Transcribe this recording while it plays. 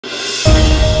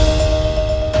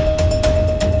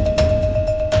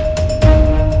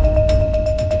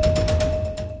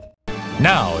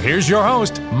Now, here's your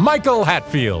host, Michael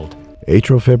Hatfield.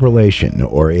 Atrial fibrillation,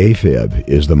 or AFib,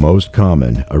 is the most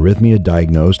common arrhythmia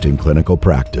diagnosed in clinical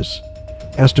practice.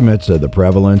 Estimates of the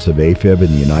prevalence of AFib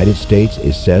in the United States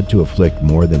is said to afflict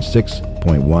more than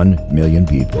 6.1 million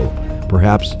people,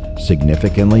 perhaps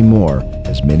significantly more,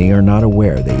 as many are not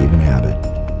aware they even have it.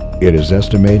 It is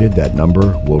estimated that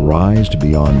number will rise to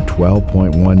beyond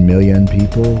 12.1 million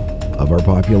people of our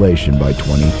population by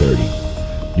 2030.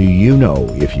 Do you know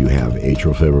if you have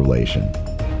atrial fibrillation?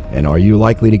 And are you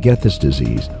likely to get this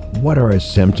disease? What are its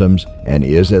symptoms, and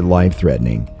is it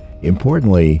life-threatening?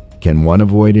 Importantly, can one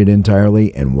avoid it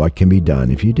entirely, and what can be done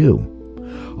if you do?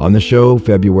 On the show,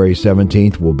 February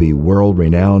 17th, will be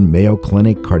world-renowned Mayo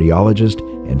Clinic cardiologist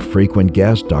and frequent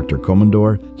guest Dr.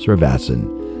 Komandoor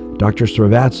Srivathsan. Dr.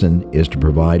 Srivathsan is to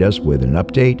provide us with an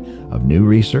update of new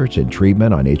research and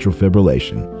treatment on atrial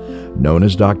fibrillation. Known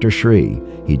as Dr. Sri,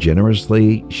 he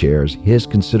generously shares his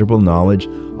considerable knowledge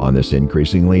on this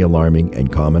increasingly alarming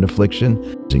and common affliction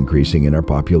increasing in our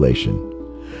population.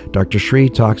 Dr. Sri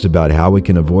talks about how we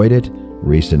can avoid it,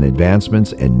 recent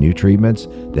advancements, and new treatments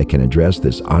that can address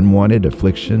this unwanted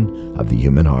affliction of the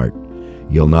human heart.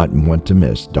 You'll not want to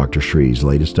miss Dr. Sri's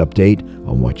latest update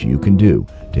on what you can do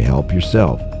to help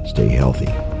yourself stay healthy.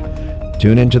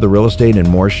 Tune into the Real Estate and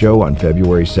More show on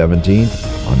February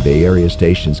 17th on Bay Area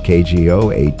stations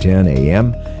KGO 810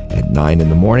 AM at 9 in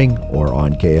the morning, or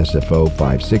on KSFO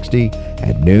 560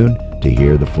 at noon to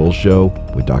hear the full show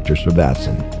with Dr.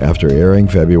 Srivathsan. After airing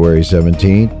February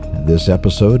 17th, this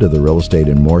episode of the Real Estate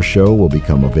and More show will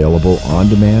become available on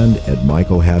demand at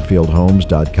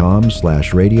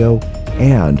michaelhatfieldhomes.com/radio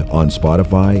and on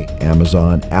Spotify,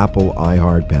 Amazon, Apple,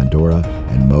 iHeart, Pandora,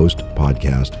 and most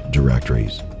podcast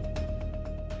directories.